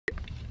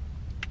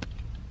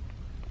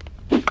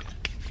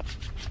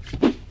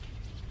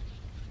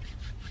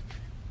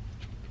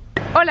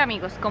Hola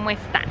amigos, ¿cómo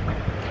están?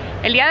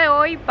 El día de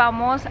hoy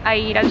vamos a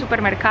ir al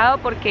supermercado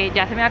porque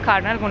ya se me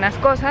acabaron algunas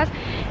cosas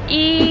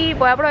y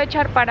voy a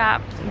aprovechar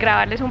para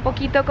grabarles un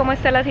poquito cómo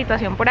está la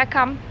situación por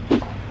acá.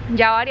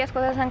 Ya varias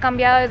cosas han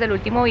cambiado desde el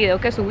último video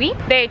que subí.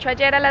 De hecho,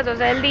 ayer a las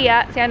 12 del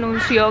día se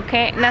anunció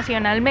que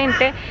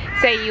nacionalmente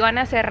se iban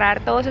a cerrar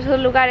todos esos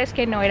lugares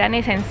que no eran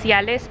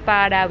esenciales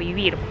para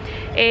vivir.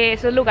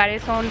 Esos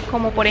lugares son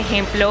como por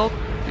ejemplo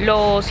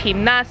los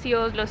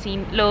gimnasios, los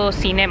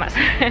cinemas,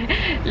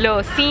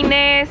 los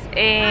cines,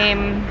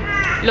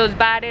 los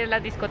bares,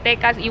 las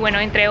discotecas y bueno,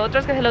 entre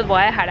otros que se los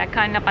voy a dejar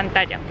acá en la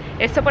pantalla.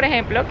 Esto por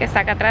ejemplo, que está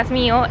acá atrás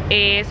mío,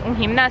 es un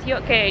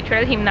gimnasio, que de hecho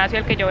era el gimnasio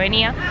al que yo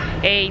venía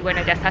y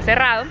bueno, ya está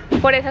cerrado.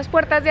 Por esas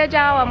puertas de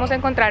allá vamos a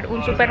encontrar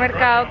un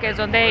supermercado, que es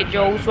donde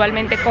yo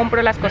usualmente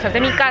compro las cosas de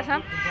mi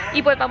casa,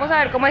 y pues vamos a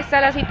ver cómo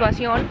está la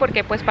situación,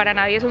 porque pues para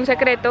nadie es un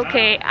secreto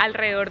que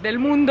alrededor del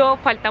mundo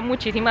faltan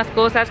muchísimas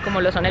cosas, como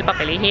lo son el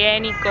papel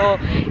higiénico,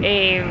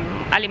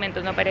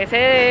 alimentos no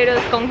perecederos,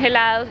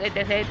 congelados,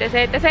 etc,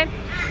 etc, etc.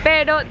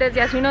 Pero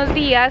desde hace unos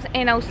días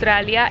en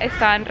Australia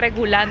están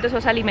regulando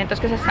esos alimentos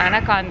que se están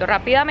acabando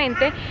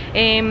rápidamente.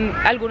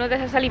 Algunos de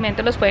esos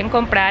alimentos los pueden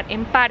comprar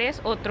en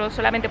pares, otros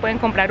solamente pueden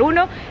comprar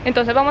uno.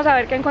 Entonces vamos a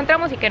ver qué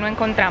encontramos y qué no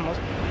encontramos.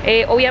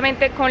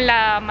 Obviamente con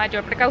la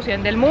mayor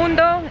precaución del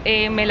mundo,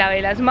 me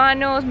lavé las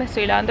manos, me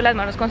estoy lavando las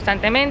manos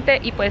constantemente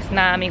y pues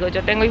nada amigos,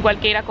 yo tengo igual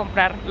que ir a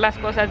comprar las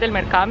cosas del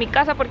mercado a mi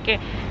casa, porque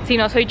si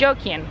no soy yo,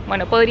 ¿quién?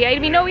 Bueno, podría ir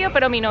mi novio,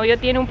 pero mi novio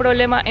tiene un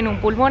problema en un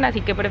pulmón,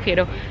 así que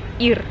prefiero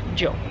ir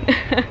yo.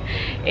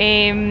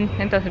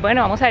 Entonces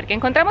bueno, vamos a ver qué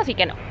encontramos y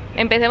qué no.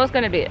 Empecemos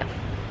con el video.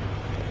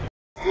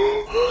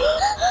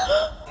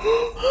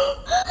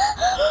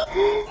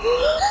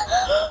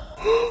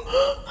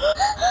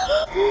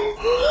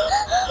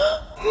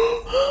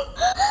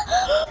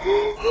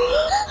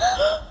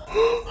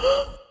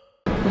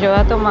 Yo voy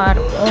a tomar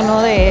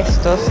uno de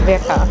estos de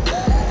acá,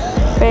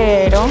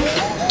 pero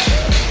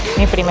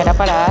mi primera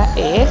parada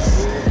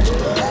es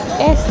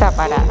esta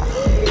parada.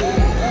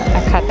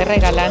 Acá te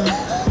regalan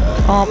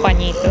como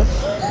pañitos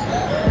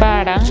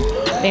para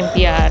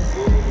limpiar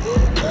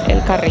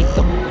el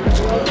carrito.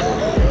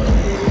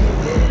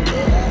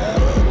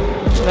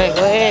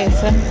 Luego de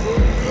eso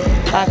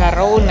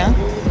agarro una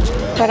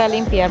para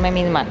limpiarme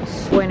mis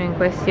manos. Bueno, en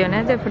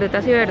cuestiones de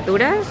frutas y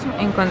verduras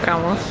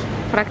encontramos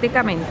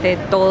prácticamente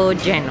todo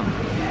lleno.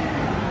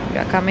 Yo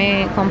acá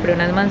me compré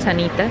unas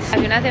manzanitas.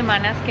 Hace unas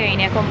semanas que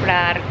vine a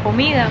comprar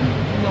comida,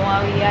 no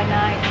había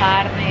nada de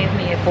carnes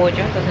ni de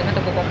pollo, entonces me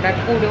tocó comprar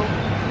puro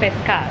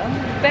pescado,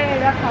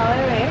 pero acabo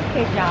de ver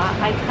que ya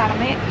hay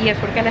carne y es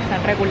porque la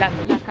están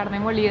regulando. La carne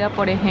molida,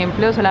 por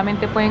ejemplo,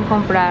 solamente pueden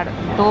comprar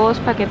 2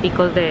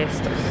 paqueticos de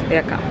estos de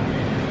acá,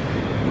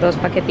 2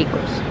 paqueticos.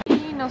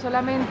 Y no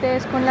solamente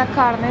es con la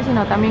carne,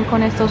 sino también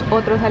con estos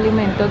otros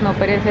alimentos no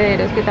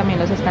perecederos que también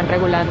los están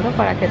regulando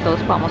para que todos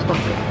podamos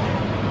comprar.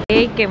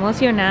 ¡Ey, qué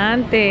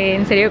emocionante!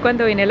 En serio,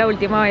 cuando vine la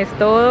última vez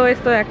todo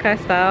esto de acá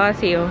estaba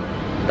vacío,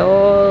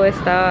 todo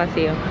estaba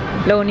vacío.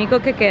 Lo único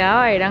que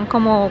quedaba eran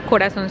como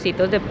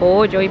corazoncitos de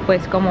pollo y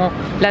pues como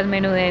las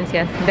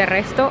menudencias. De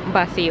resto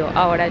vacío.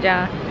 Ahora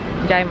ya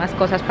hay más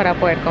cosas para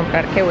poder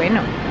comprar. ¡Qué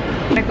bueno!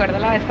 Recuerdo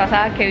la vez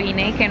pasada que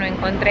vine y que no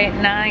encontré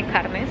nada de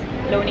carnes.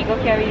 Lo único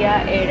que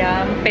había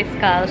eran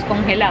pescados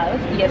congelados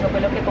y eso fue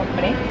lo que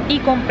compré. Y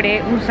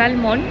compré un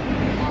salmón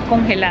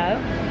congelado.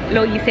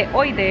 Lo hice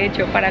hoy de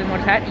hecho para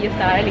almorzar y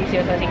estaba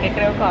delicioso, así que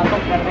creo que voy a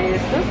comprar de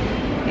estos.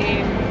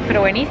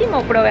 Pero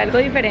buenísimo, probé algo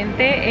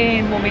diferente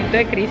en momento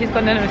de crisis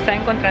cuando no estaba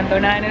encontrando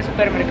nada en el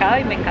supermercado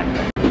y me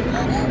encantó.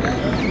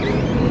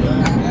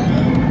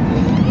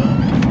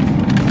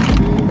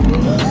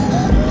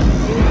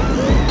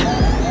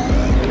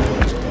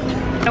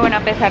 Pero bueno,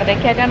 a pesar de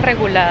que hayan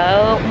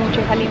regulado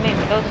muchos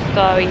alimentos,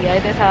 todavía hay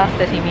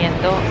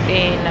desabastecimiento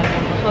en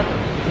algunos otros,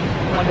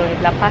 como lo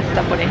es la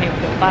pasta, por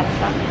ejemplo.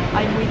 Pasta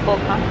hay muy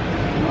poca,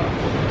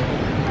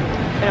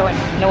 pero bueno,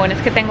 lo bueno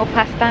es que tengo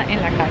pasta en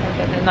la casa,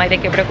 entonces no hay de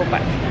qué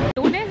preocuparse.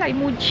 Atunes hay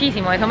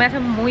muchísimo, eso me hace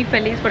muy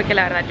feliz porque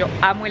la verdad yo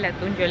amo el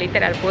atún. Yo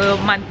literal puedo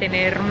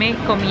mantenerme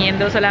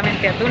comiendo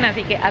solamente atún,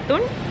 así que atún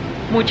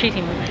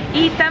muchísimo.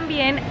 Y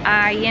también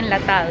hay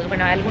enlatados,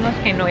 bueno, hay algunos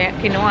que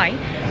no hay,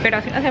 pero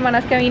hace unas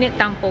semanas que vine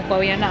tampoco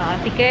había nada,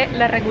 así que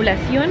la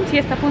regulación sí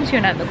está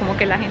funcionando, como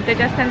que la gente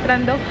ya está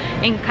entrando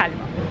en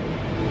calma.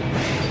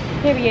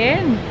 ¡Qué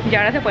bien! Y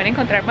ahora se pueden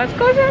encontrar más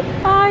cosas.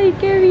 ¡Ay,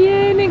 qué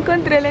bien!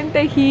 Encontré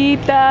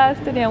lentejitas.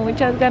 Tenía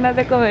muchas ganas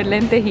de comer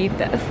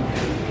lentejitas.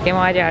 Que me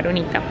voy a llevar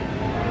unita.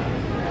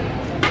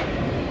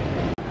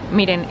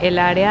 Miren, el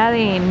área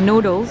de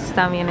noodles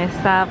también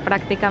está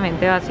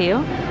prácticamente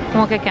vacío.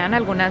 Como que quedan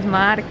algunas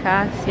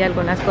marcas y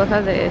algunas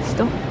cosas de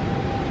esto,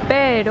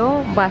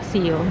 pero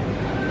vacío.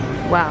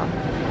 ¡Wow!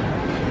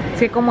 Es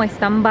que como es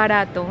tan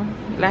barato,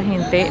 la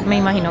gente me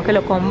imagino que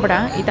lo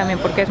compra, y también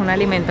porque es un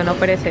alimento no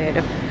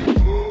perecedero.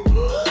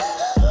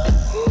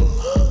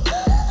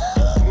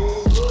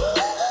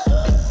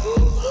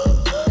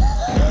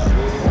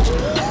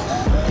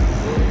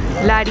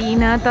 La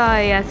harina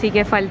todavía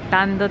sigue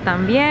faltando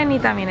también y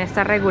también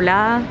está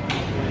regulada.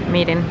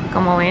 Miren,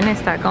 como ven,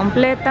 está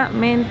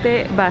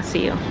completamente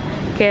vacío.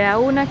 Queda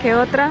una que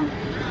otra,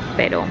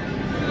 pero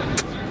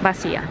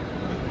vacía.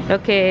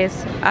 Lo que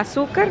es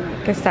azúcar,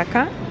 que está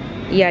acá,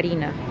 y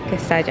harina, que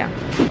está allá.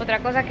 Otra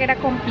cosa que era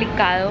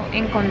complicado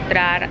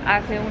encontrar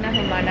hace una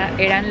semana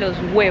eran los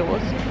huevos,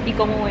 y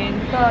como ven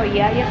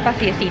todavía hay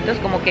espaciecitos,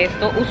 como que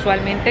esto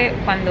usualmente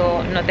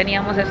cuando no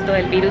teníamos esto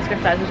del virus que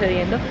estaba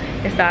sucediendo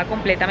estaba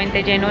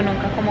completamente lleno,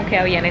 nunca como que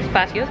habían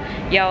espacios,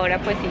 y ahora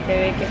pues sí se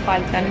ve que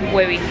faltan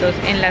huevitos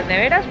en las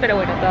neveras, pero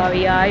bueno,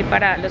 todavía hay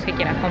para los que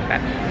quieran comprar.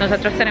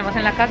 Nosotros tenemos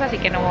en la casa, así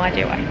que no voy a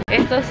llevar.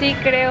 Esto sí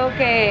creo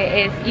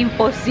que es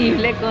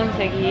imposible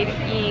conseguir,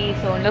 y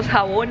son los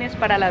jabones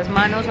para las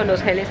manos o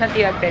los geles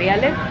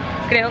antibacteriales.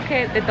 Creo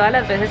que de todas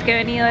las veces que he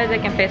venido desde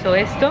que empezó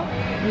esto,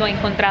 no he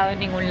encontrado en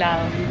ningún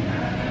lado.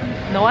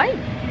 No hay,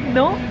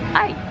 no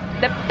hay.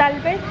 Tal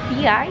vez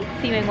sí hay,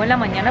 si vengo en la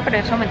mañana, pero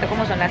en este momento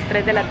como son las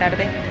 3 de la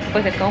tarde,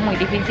 pues es como muy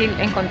difícil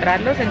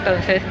encontrarlos.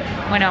 Entonces,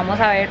 bueno,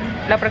 vamos a ver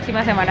la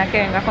próxima semana que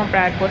venga a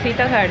comprar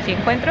cositas, a ver si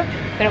encuentro,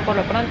 pero por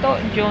lo pronto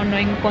yo no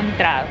he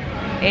encontrado.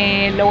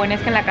 Lo bueno es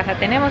que en la casa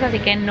tenemos, así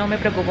que no me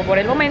preocupo por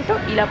el momento,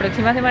 y la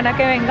próxima semana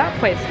que venga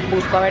pues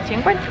busco a ver si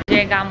encuentro.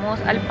 Llegamos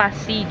al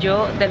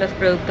pasillo de los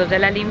productos de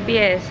la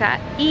limpieza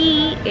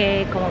y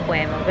como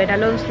podemos ver a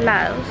los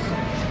lados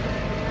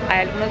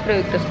hay algunos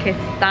productos que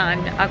están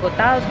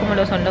agotados, como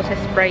lo son los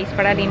sprays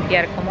para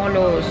limpiar, como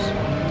los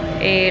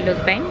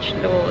bench,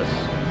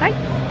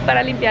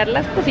 para limpiar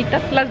las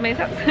cositas, las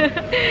mesas.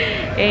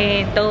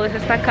 Todo eso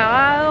está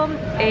acabado.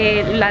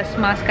 Las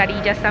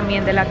mascarillas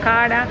también de la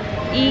cara,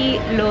 y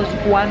los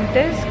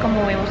guantes,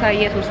 como vemos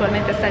ahí,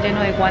 usualmente está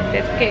lleno de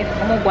guantes que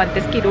son como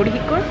guantes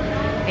quirúrgicos,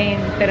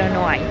 pero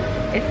no hay.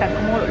 Están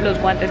como los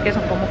guantes que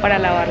son como para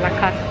lavar la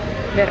casa.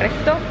 De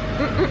resto,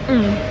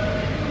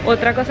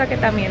 otra cosa que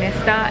también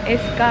está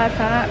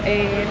escasa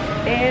es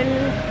el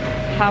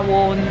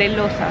jabón de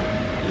loza.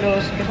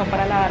 Los que son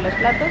para lavar los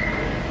platos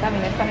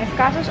también están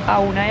escasos.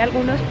 Aún hay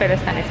algunos, pero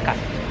están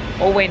escasos.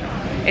 O bueno,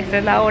 esta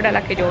es la hora a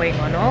la que yo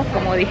vengo, ¿no?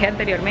 Como dije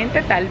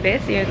anteriormente, tal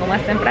vez si vengo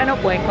más temprano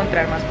puedo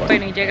encontrar más cosas.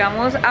 Bueno, y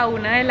llegamos a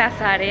una de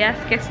las áreas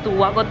que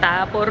estuvo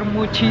agotada por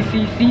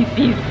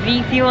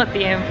muchísimo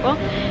tiempo,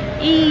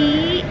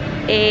 y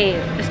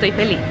estoy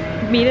feliz.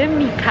 Miren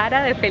mi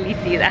cara de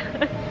felicidad.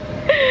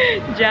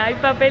 Ya hay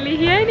papel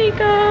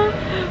higiénico.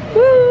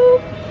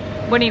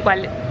 Bueno,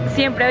 igual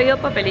siempre ha habido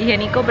papel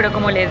higiénico, pero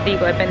como les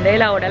digo, depende de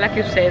la hora a la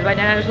que ustedes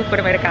vayan a los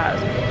supermercados.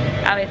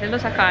 A veces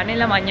los sacaban en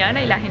la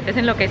mañana y la gente se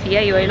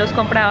enloquecía, iba y los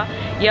compraba,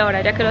 y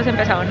ahora ya que los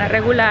empezaron a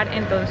regular,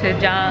 entonces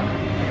ya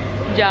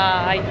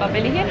hay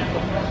papel higiénico,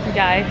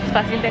 ya es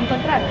fácil de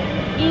encontrar.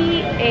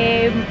 Y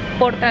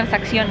por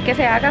transacción que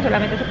se haga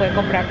solamente se puede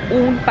comprar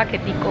un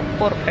paquetico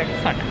por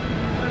persona,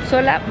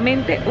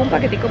 solamente un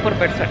paquetico por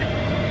persona.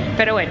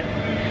 Pero bueno,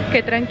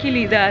 qué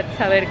tranquilidad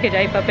saber que ya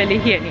hay papel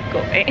higiénico.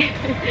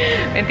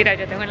 Mentira,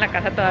 yo tengo en la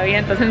casa todavía,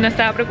 entonces no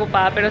estaba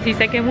preocupada, pero sí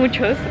sé que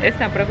muchos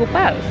están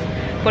preocupados,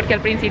 porque al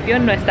principio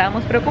no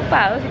estábamos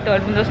preocupados y todo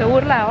el mundo se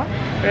burlaba,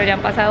 pero ya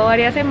han pasado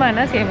varias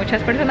semanas y hay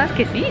muchas personas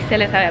que sí se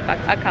les había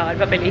acabado el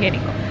papel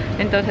higiénico.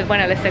 Entonces,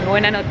 bueno, les tengo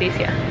buena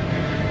noticia,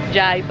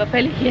 ya hay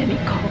papel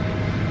higiénico.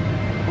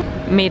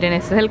 Miren,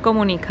 este es el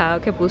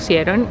comunicado que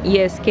pusieron, y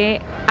es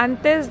que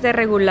antes de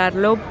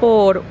regularlo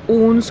por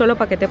un solo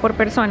paquete por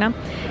persona,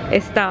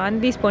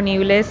 estaban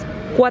disponibles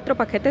 4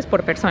 paquetes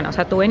por persona. O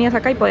sea, tú venías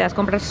acá y podías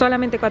comprar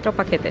solamente 4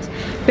 paquetes,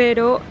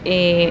 pero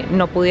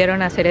no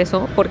pudieron hacer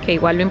eso porque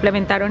igual lo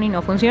implementaron y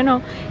no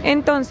funcionó.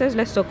 Entonces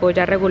les tocó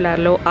ya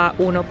regularlo a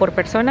 1 por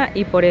persona,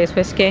 y por eso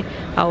es que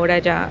ahora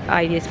ya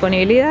hay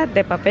disponibilidad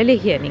de papel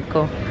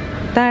higiénico.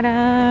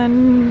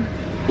 ¡Tarán!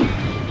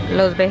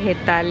 Los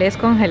vegetales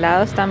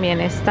congelados también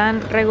están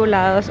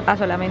regulados a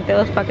solamente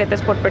 2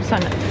 paquetes por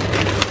persona,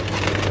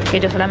 que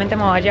yo solamente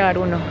me voy a llevar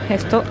 1.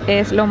 Esto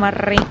es lo más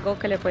rico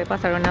que le puede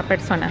pasar a una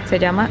persona. Se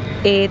llama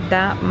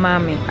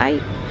edamame.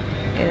 Ay,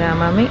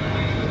 edamame.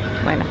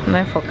 Bueno, no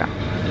enfoca.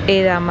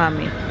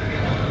 Edamame.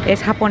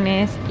 Es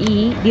japonés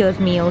y, Dios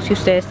mío, si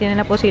ustedes tienen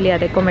la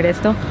posibilidad de comer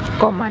esto,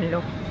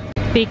 cómanlo.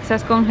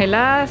 Pizzas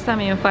congeladas,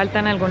 también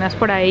faltan algunas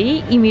por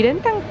ahí. Y miren,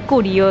 tan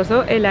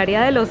curioso, el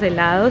área de los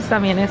helados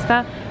también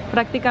está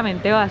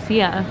prácticamente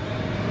vacía.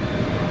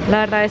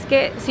 La verdad es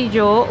que si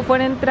yo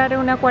fuera a entrar en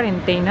una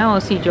cuarentena,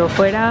 o si yo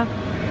fuera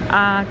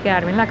a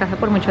quedarme en la casa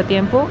por mucho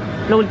tiempo,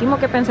 lo último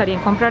que pensaría en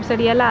comprar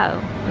sería helado.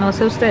 No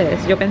sé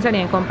ustedes, yo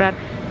pensaría en comprar,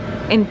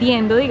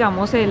 entiendo,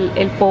 digamos,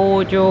 el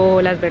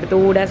pollo, las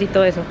verduras y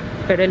todo eso,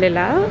 pero el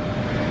helado,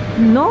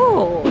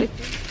 no.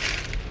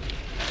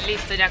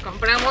 Listo, ya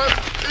compramos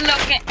lo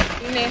que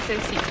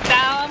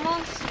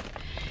necesitábamos.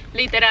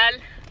 Literal,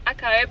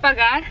 acabé de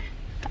pagar.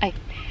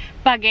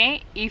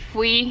 Pagué y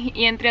fui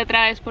y entré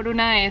otra vez por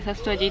una de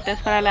esas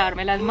toallitas para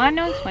lavarme las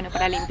manos, bueno,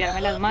 para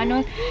limpiarme las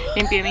manos.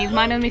 Limpié mis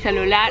manos, mi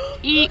celular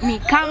y mi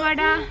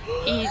cámara,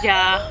 y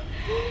ya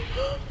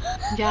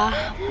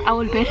a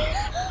volver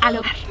al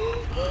hogar.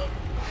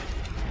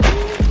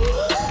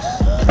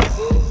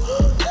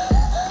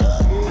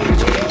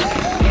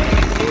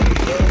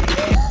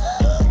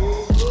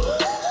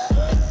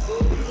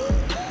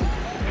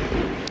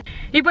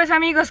 Y pues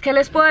amigos, ¿qué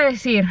les puedo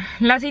decir?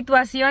 La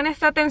situación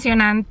está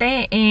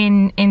tensionante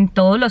en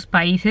todos los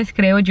países,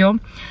 creo yo.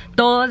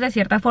 Todos de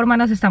cierta forma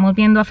nos estamos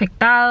viendo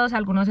afectados,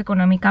 algunos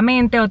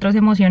económicamente, otros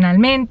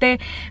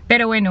emocionalmente.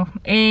 Pero bueno,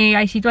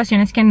 hay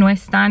situaciones que no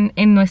están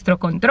en nuestro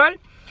control.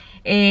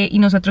 Y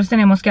nosotros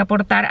tenemos que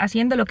aportar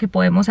haciendo lo que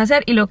podemos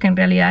hacer y lo que en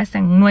realidad está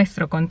en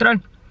nuestro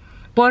control.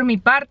 Por mi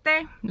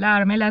parte,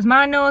 lavarme las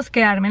manos,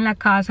 quedarme en la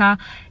casa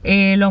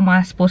lo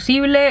más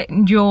posible.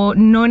 Yo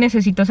no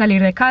necesito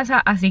salir de casa,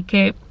 así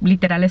que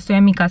literal estoy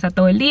en mi casa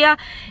todo el día.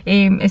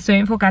 Estoy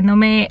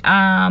enfocándome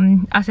a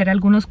hacer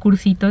algunos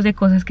cursitos de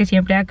cosas que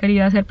siempre he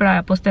querido hacer pero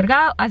había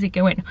postergado, así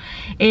que bueno.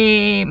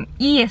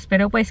 Y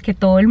espero pues que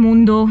todo el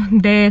mundo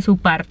dé su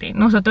parte.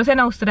 Nosotros en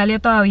Australia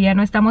todavía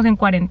no estamos en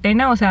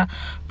cuarentena, o sea,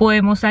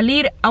 podemos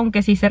salir,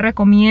 aunque sí se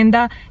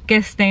recomienda que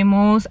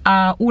estemos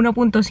a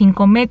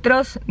 1.5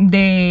 metros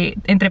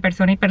entre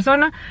persona y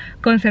persona,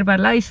 conservar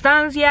la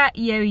distancia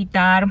y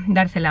evitar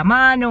darse la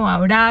mano,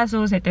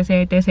 abrazos,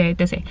 etc, etc,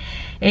 etc.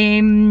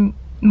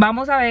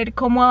 Vamos a ver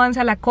cómo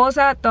avanza la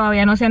cosa.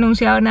 Todavía no se ha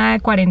anunciado nada de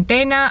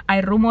cuarentena,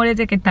 hay rumores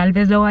de que tal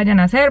vez lo vayan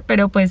a hacer,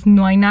 pero pues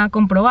no hay nada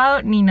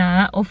comprobado ni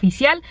nada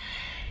oficial.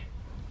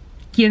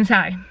 ¿Quién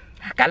sabe?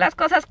 Acá las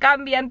cosas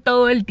cambian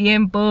todo el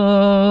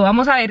tiempo.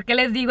 Vamos a ver qué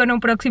les digo en un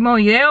próximo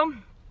video.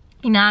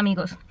 Y nada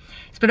amigos,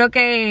 espero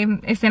que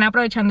estén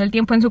aprovechando el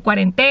tiempo en su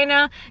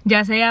cuarentena,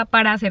 ya sea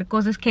para hacer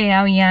cosas que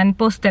habían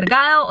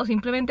postergado o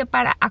simplemente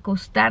para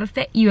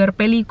acostarse y ver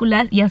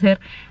películas y hacer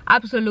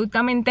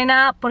absolutamente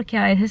nada, porque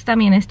a veces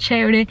también es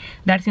chévere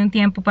darse un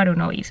tiempo para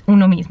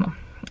uno mismo.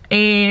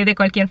 De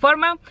cualquier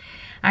forma,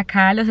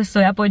 acá los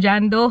estoy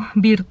apoyando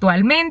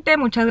virtualmente.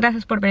 Muchas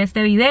gracias por ver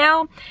este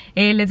video.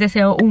 Les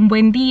deseo un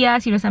buen día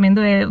si lo están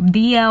viendo de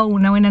día, o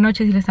una buena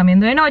noche si lo están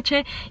viendo de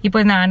noche. Y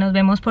pues nada, nos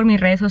vemos por mis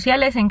redes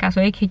sociales en caso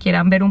de que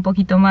quieran ver un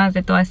poquito más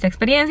de toda esta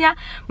experiencia.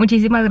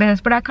 Muchísimas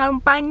gracias por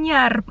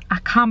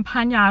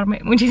acompañarme.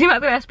 Muchísimas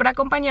gracias por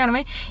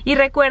acompañarme. Y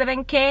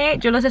recuerden que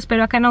yo los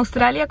espero acá en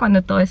Australia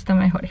cuando todo esto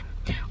mejore.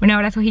 Un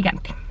abrazo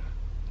gigante.